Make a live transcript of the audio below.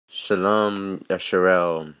Shalom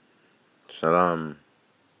Yasharel. Shalom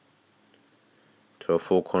to the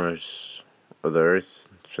four corners of the earth.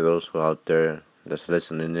 To those who are out there that's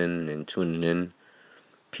listening in and tuning in.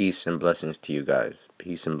 Peace and blessings to you guys.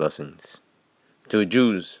 Peace and blessings. To the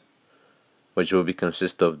Jews, which will be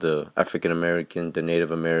consist of the African American, the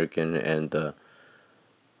Native American, and the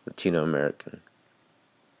Latino American.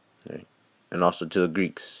 Right? And also to the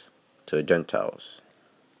Greeks, to the Gentiles.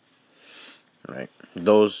 Right?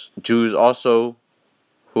 Those Jews also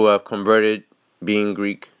who have converted being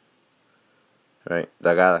Greek, right?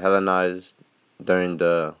 That got Hellenized during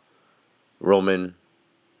the Roman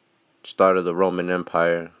start of the Roman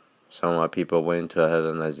Empire. Some of our people went into a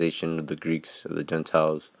Hellenization of the Greeks, of the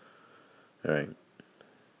Gentiles. Right?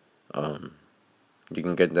 You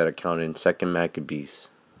can get that account in Second Maccabees.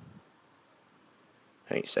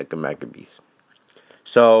 Right, Second Maccabees.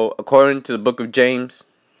 So, according to the book of James,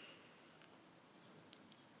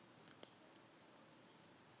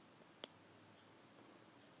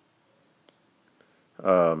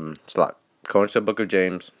 according to the book of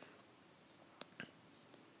James,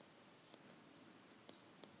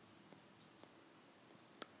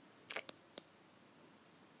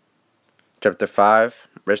 chapter 5,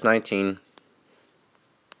 verse 19.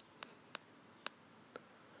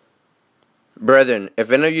 Brethren,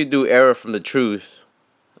 if any of you do err from the truth,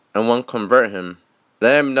 and one convert him,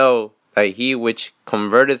 let him know that he which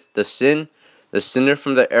converteth the sinner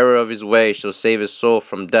from the error of his way, shall save his soul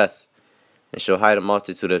from death, and shall hide a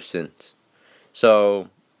multitude of sins. So,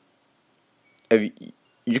 if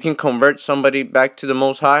you can convert somebody back to the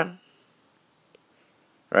Most High,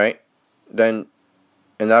 right, then,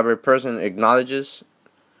 and that person acknowledges,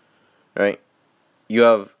 right, you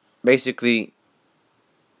have basically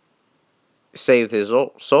saved his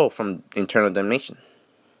soul from eternal damnation.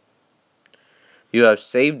 You have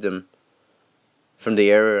saved him from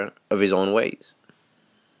the error of his own ways.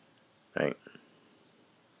 Right?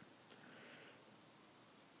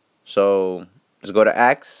 So, let's go to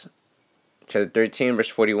Acts, chapter 13, verse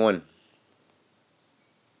 41.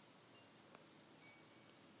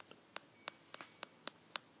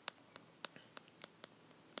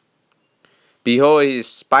 Behold his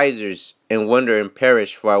despisers, and wonder and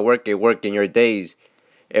perish, for I work a work in your days,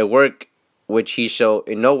 a work which he shall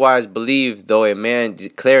in no wise believe, though a man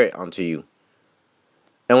declare it unto you.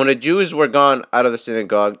 And when the Jews were gone out of the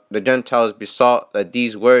synagogue, the Gentiles besought that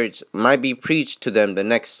these words might be preached to them the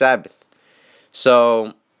next Sabbath.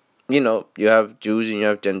 So, you have Jews and you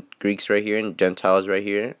have Greeks right here and Gentiles right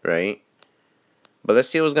here, right? But let's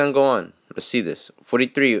see what's going to go on. Let's see this.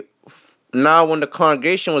 43. Now when the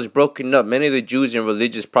congregation was broken up, many of the Jews and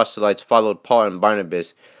religious proselytes followed Paul and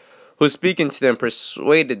Barnabas, who speaking to them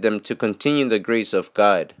persuaded them to continue the grace of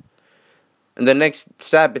God. And the next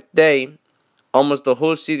Sabbath day, almost the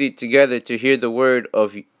whole city together to hear the word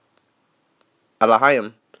of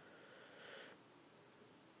Elohim.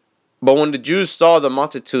 But when the Jews saw the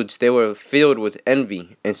multitudes, they were filled with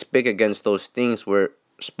envy, and spake against those things were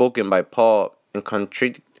spoken by Paul, and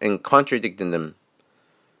contradicting them.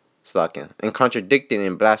 And contradicting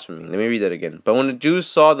and blaspheming. Let me read that again. But when the Jews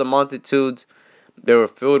saw the multitudes, they were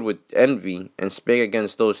filled with envy, and spake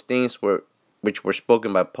against those things which were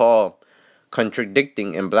spoken by Paul,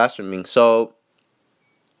 contradicting and blaspheming. So,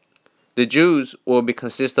 the Jews will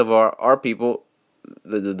consist of our people,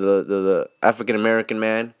 the African American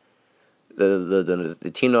man, the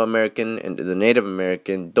Latino American, and the Native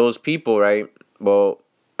American. Those people, right? Well,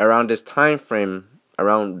 around this time frame,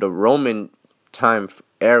 around the Roman time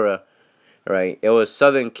era, right? It was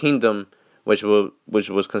Southern Kingdom, which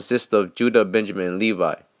was consist of Judah, Benjamin, and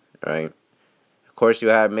Levi, right? Of course, you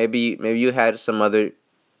had maybe you had some other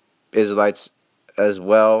Israelites as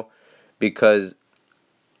well, because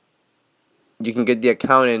you can get the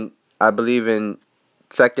account in, I believe, in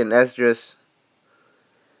Second Esdras,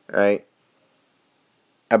 right,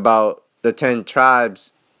 about the 10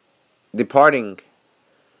 tribes departing,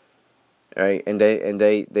 right, and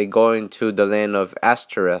they go into the land of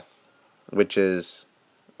Ashtoreth, which is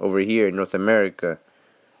over here in North America,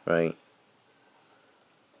 right.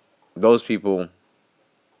 Those people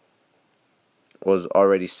was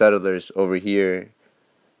already settlers over here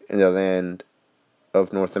in the land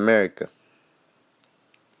of North America.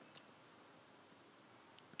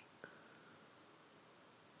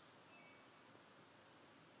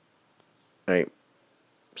 Right.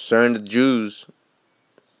 Certain the Jews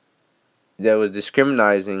that was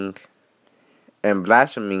discriminating and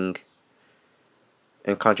blaspheming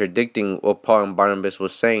and contradicting what Paul and Barnabas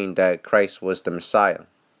was saying, that Christ was the Messiah.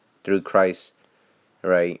 Through Christ,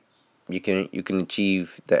 right, you can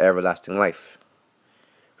achieve the everlasting life.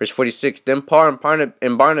 Verse 46. Then Paul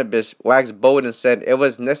and Barnabas waxed bold and said, it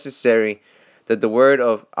was necessary that the word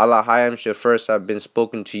of Allahim should first have been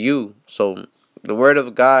spoken to you. So the word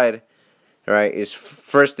of God, right, is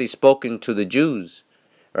firstly spoken to the Jews.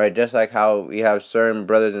 Right, just like how we have certain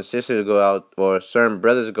brothers and sisters go out, or certain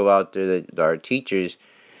brothers go out there that are teachers,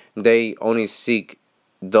 they only seek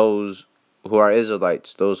those who are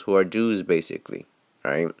Israelites, those who are Jews, basically,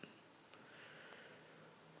 right?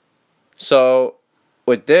 So,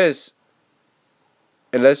 with this,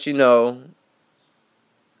 it lets you know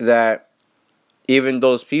that even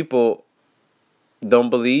those people don't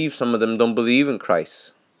believe, some of them don't believe in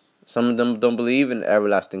Christ. Some of them don't believe in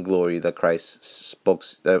everlasting glory that Christ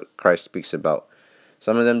speaks about.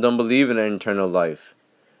 Some of them don't believe in an eternal life,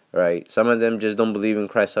 right? Some of them just don't believe in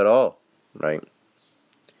Christ at all, right?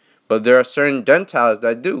 But there are certain Gentiles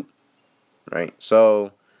that do, right?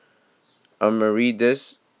 So I'm going to read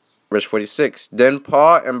this, verse 46. Then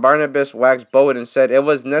Paul and Barnabas waxed bold and said, it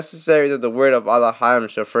was necessary that the word of Allahim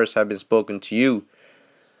should first have been spoken to you.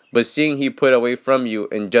 But seeing he put away from you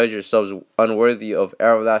and judge yourselves unworthy of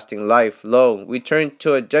everlasting life, lo, we turn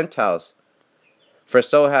to the Gentiles. For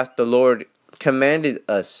so hath the Lord commanded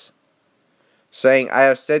us, saying, I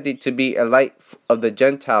have set thee to be a light of the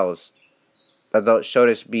Gentiles, that thou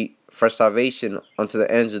shouldest be for salvation unto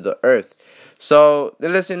the ends of the earth. So,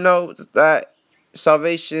 listen, know that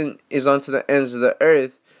salvation is unto the ends of the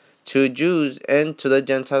earth to Jews and to the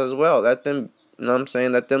Gentiles as well. Let them, you know what I'm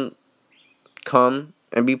saying, let them come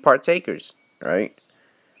and be partakers, right?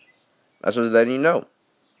 That's what's letting you know,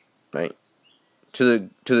 right?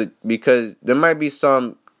 Because there might be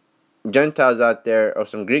some Gentiles out there or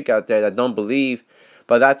some Greek out there that don't believe,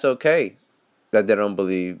 but that's okay that they don't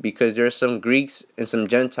believe, because there's some Greeks and some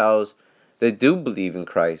Gentiles that do believe in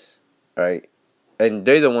Christ, right? And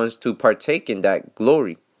they're the ones to partake in that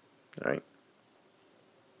glory, right?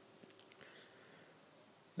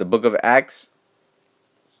 The book of Acts,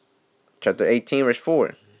 chapter 18, verse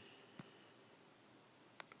 4.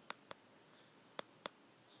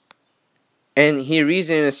 And he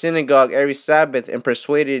reasoned in the synagogue every Sabbath and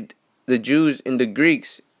persuaded the Jews and the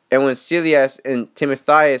Greeks. And when Silas and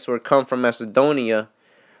Timotheus were come from Macedonia,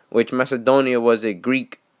 which Macedonia was a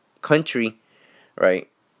Greek country, right?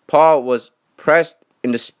 Paul was pressed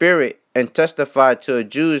in the spirit and testified to the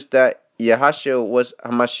Jews that Yahashua was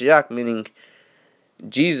Hamashiach, meaning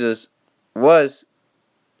Jesus was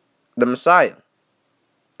the Messiah,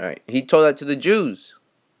 right? He told that to the Jews,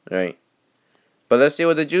 right? But let's see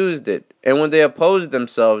what the Jews did. And when they opposed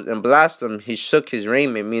themselves and blasphemed, he shook his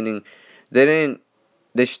raiment, meaning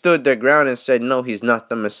they stood their ground and said, no, he's not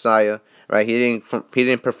the Messiah, right? He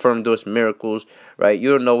didn't perform those miracles, right?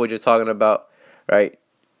 You don't know what you're talking about, right?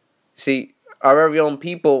 See, our very own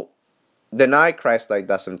people deny Christ like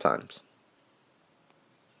that sometimes,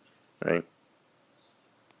 right?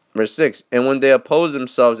 Verse 6, and when they opposed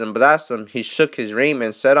themselves and blasphemed, he shook his raiment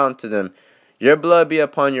and said unto them, your blood be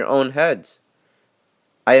upon your own heads.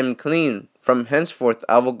 I am clean. From henceforth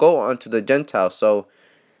I will go unto the Gentiles. So,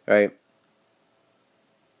 right,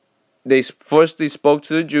 they firstly spoke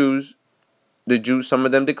to the Jews. The Jews, some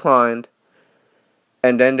of them declined.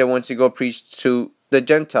 And then they went to go preach to the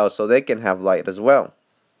Gentiles so they can have light as well.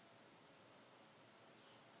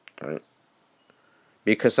 Right?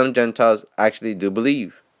 Because some Gentiles actually do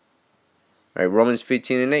believe. Right? Romans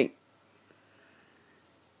 15 and 8.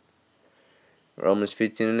 Romans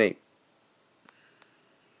 15 and 8.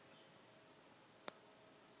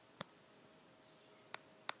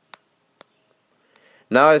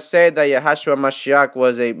 Now it said that Yahashua Mashiach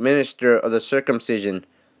was a minister of the circumcision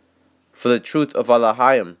for the truth of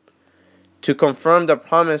Allahim, to confirm the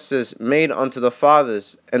promises made unto the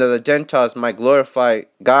fathers, and that the Gentiles might glorify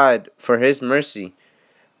God for his mercy.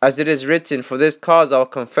 As it is written, for this cause I will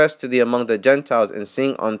confess to thee among the Gentiles, and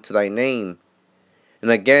sing unto thy name.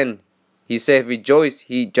 And again, he said, rejoice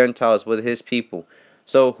ye Gentiles with his people.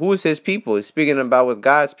 So who is his people? He's speaking about with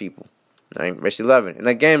God's people. Right? Verse 11. And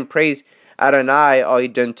again, praise Adonai, all ye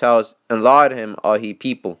Gentiles, and laud him, all ye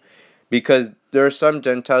people. Because there are some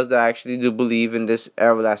Gentiles that actually do believe in this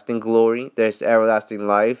everlasting glory, this everlasting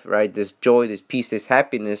life, right? This joy, this peace, this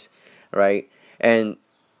happiness, right? And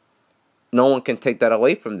no one can take that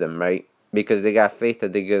away from them, right? Because they got faith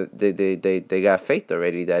that they got faith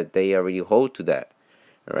already, that they already hold to that,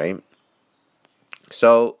 right?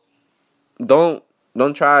 So don't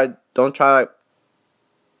try to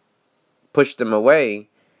push them away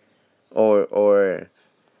or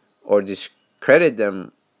discredit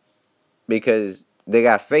them, because they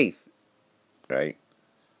got faith, right?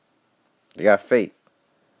 They got faith.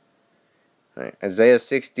 Right? Isaiah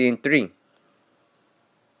 60:3.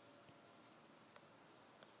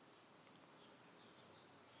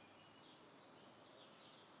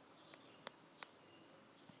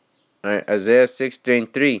 Right, Isaiah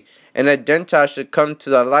 6:3. And the Gentiles should come to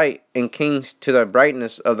the light, and kings to the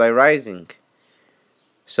brightness of thy rising.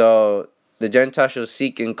 So the Gentiles shall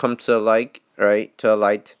seek and come to the light, right? To the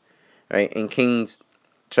light, right? And kings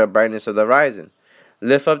to the brightness of the rising.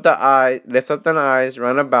 Lift up thine eyes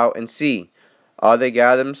round about and see. All they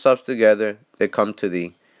gather themselves together, they come to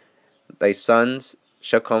thee. Thy sons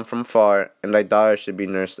shall come from far, and thy daughters shall be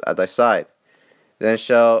nursed at thy side.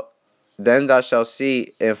 Then thou shalt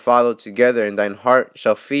see and follow together, and thine heart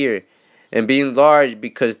shall fear, and be enlarged,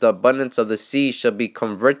 because the abundance of the sea shall be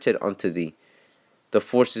converted unto thee. The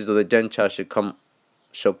forces of the Gentiles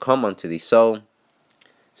shall come unto thee. So,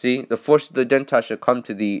 see, the forces of the Gentiles shall come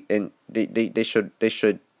to thee, and they should,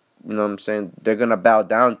 you know what I'm saying? They're gonna bow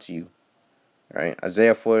down to you, right?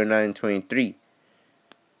 Isaiah 49:23,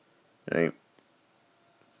 right?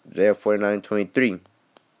 Isaiah 49:23.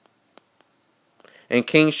 And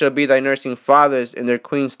kings shall be thy nursing fathers, and their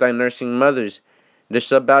queens thy nursing mothers. They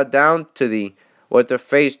shall bow down to thee with their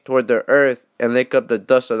face toward the earth, and lick up the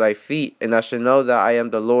dust of thy feet. And thou shalt know that I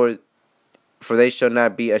am the Lord, for they shall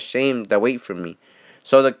not be ashamed that wait for me.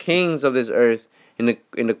 So the kings of this earth and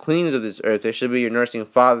the queens of this earth, they should be your nursing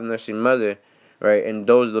father, nursing mother, right? And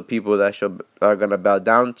those are the people that are gonna bow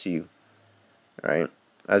down to you, right?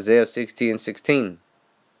 Isaiah 60:16.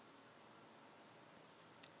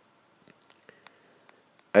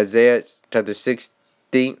 Isaiah chapter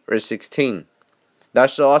 60, verse 16. Thou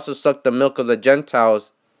shalt also suck the milk of the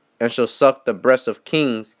Gentiles, and shalt suck the breast of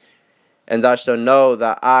kings, and thou shalt know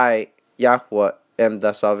that I, Yahweh, am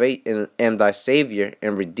thy Savior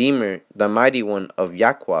and Redeemer, the mighty one of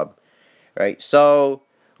Yahweh. Right? So,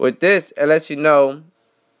 with this, it lets you know,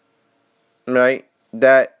 right,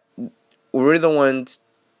 that we're the ones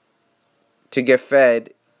to get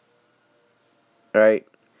fed, right,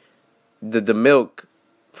 the milk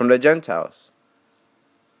from the Gentiles,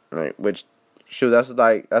 right? Which, shoot, that's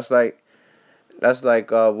like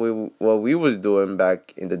what we was doing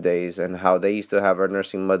back in the days, and how they used to have our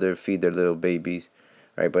nursing mother feed their little babies,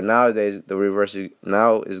 right? But nowadays the reverse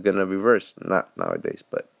now is gonna reverse. Not nowadays,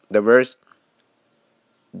 but the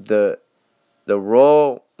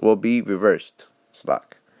role will be reversed.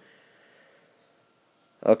 Slack.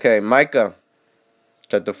 Okay, Micah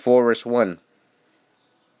chapter 4 verse 1.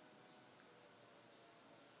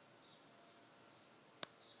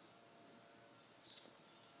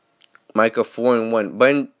 Micah 4:1.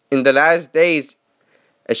 But in the last days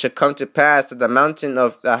it shall come to pass that the mountain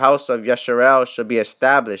of the house of Yasharel shall be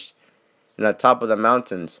established in the top of the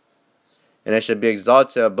mountains, and it shall be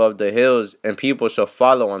exalted above the hills, and people shall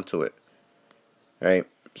follow unto it. Right?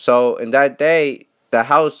 So in that day, the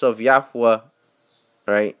house of Yahweh,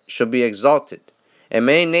 right, shall be exalted. And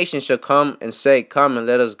many nations shall come and say, come and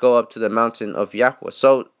let us go up to the mountain of Yahweh.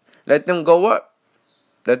 So let them go up.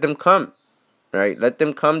 Let them come. Right? Let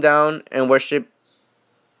them come down and worship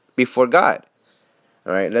before God.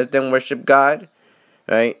 All right? Let them worship God.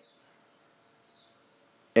 Right?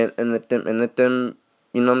 And let them,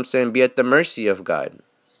 you know what I'm saying, be at the mercy of God.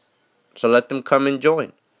 So let them come and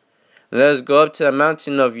join. Let us go up to the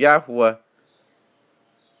mountain of Yahweh,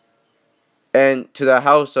 and to the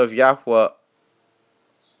house of Yahweh,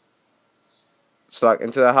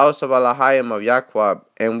 and to the house of Elohim of Yahweh,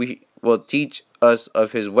 and we will teach us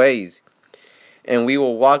of his ways, and we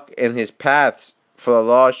will walk in his paths. For the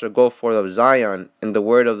law shall go forth of Zion, and the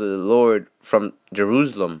word of the Lord from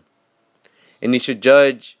Jerusalem. And he shall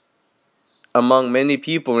judge among many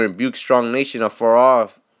people, and rebuke strong nations afar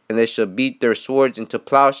off, and they shall beat their swords into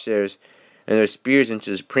plowshares, and their spears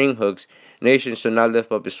into spring hooks. Nation shall not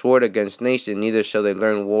lift up a sword against nation, neither shall they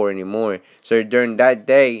learn war anymore. So during that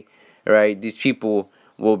day, right, these people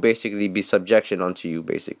will basically be subjection unto you,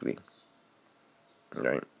 basically.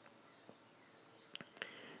 Right.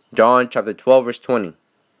 John chapter 12, verse 20.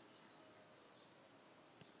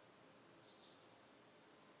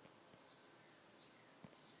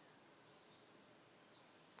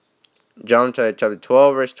 John chapter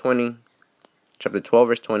 12, verse 20. Chapter 12,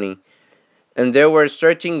 verse 20. And there were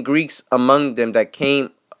certain Greeks among them that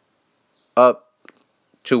came up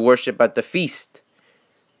to worship at the feast.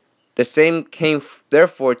 The same came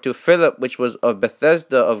therefore to Philip, which was of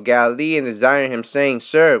Bethesda of Galilee, and desired him, saying,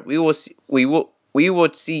 Sir, we would see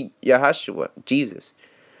Yahshua, Jesus.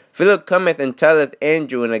 Philip cometh and telleth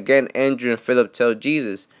Andrew, and again Andrew and Philip tell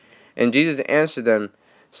Jesus. And Jesus answered them,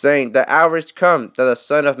 saying, The hour is come that the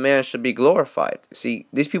Son of Man should be glorified. See,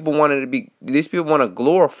 these people want to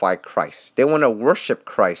glorify Christ. They want to worship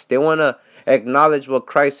Christ. They want to acknowledge what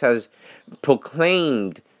Christ has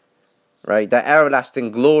proclaimed. Right, that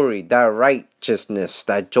everlasting glory, that righteousness,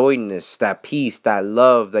 that joyness, that peace, that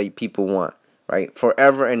love that people want. right?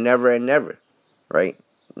 Forever and never and never, right?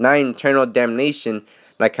 Not eternal damnation,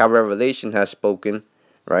 like how Revelation has spoken,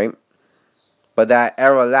 right? But that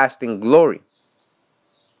everlasting glory.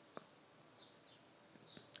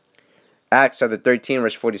 Acts chapter 13,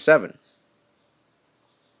 verse 47.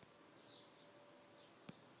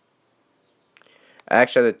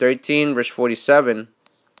 Acts chapter 13, verse 47.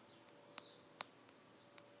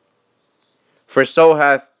 For so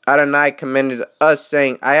hath Adonai commanded us,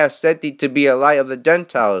 saying, I have set thee to be a light of the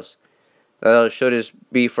Gentiles, that thou shouldest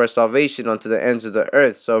be for salvation unto the ends of the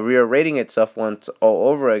earth. So reiterating itself once all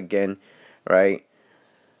over again, right?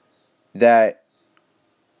 That,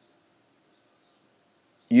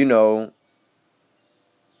 you know,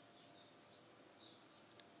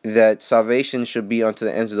 that salvation should be unto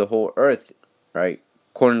the ends of the whole earth, right?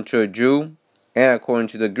 According to a Jew and according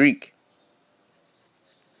to the Greek,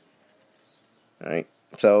 right?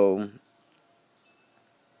 So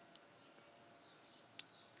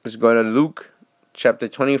let's go to Luke chapter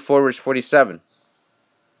 24, verse 47.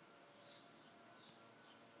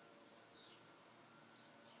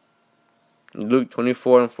 Luke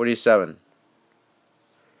 24 and 47.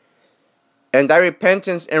 And thy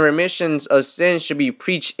repentance and remissions of sins should be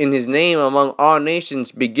preached in his name among all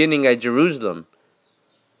nations, beginning at Jerusalem.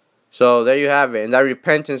 So there you have it. And thy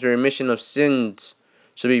repentance and remission of sins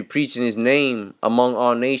should be preached in his name among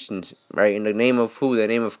all nations. Right? In the name of who? The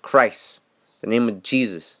name of Christ. The name of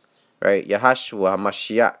Jesus. Right? Yahashua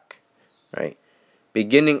HaMashiach. Right?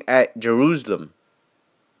 Beginning at Jerusalem.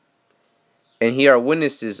 And here are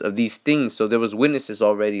witnesses of these things. So there was witnesses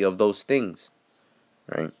already of those things.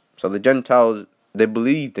 Right? So the Gentiles, they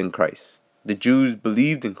believed in Christ. The Jews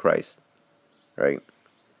believed in Christ. Right?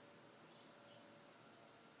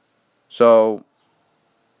 So,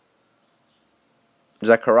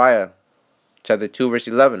 Zechariah chapter 2, verse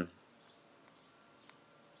 11.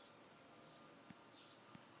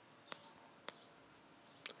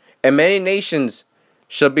 And many nations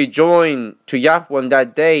shall be joined to Yahweh in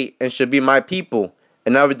that day, and shall be my people,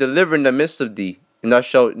 and I will deliver in the midst of thee. And thou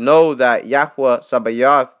shalt know that Yahweh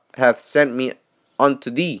Sabaoth hath sent me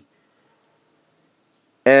unto thee.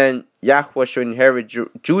 And Yahweh shall inherit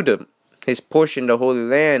Judah, his portion, the Holy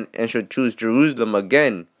Land, and shall choose Jerusalem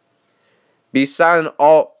again. Be silent,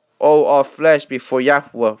 all flesh, before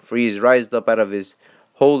Yahweh, for he is rised up out of his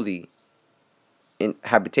holy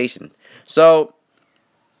habitation. So,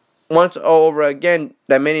 once all over again,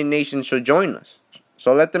 that many nations shall join us.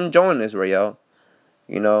 So let them join Israel.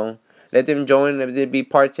 You know, let them join, if they be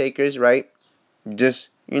partakers, right? Just,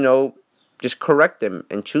 just correct them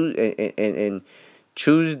and choose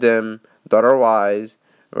them that are wise,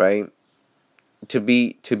 right? To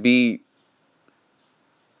be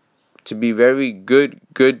very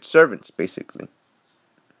good servants, basically.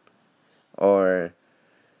 Or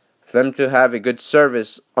for them to have a good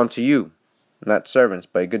service unto you. Not servants,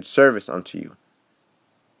 but a good service unto you.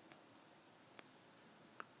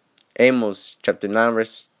 Amos chapter 9,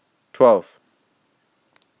 verse 12.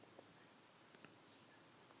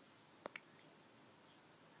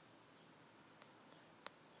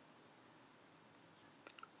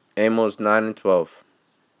 Amos 9 and 12.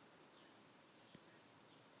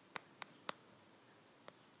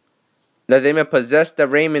 That they may possess the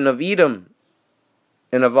raiment of Edom,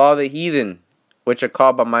 and of all the heathen, which are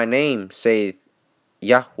called by my name, saith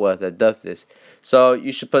Yahweh that doth this. So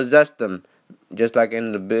you should possess them. Just like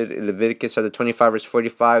in Leviticus chapter 25, verse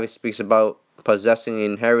 45, it speaks about possessing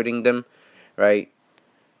and inheriting them, right?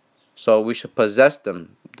 So we should possess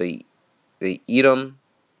them, the Edom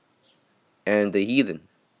and the heathen,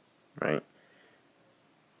 right?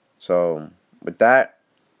 So with that,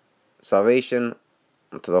 salvation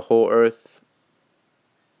to the whole earth,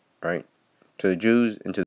 right? To the Jews and to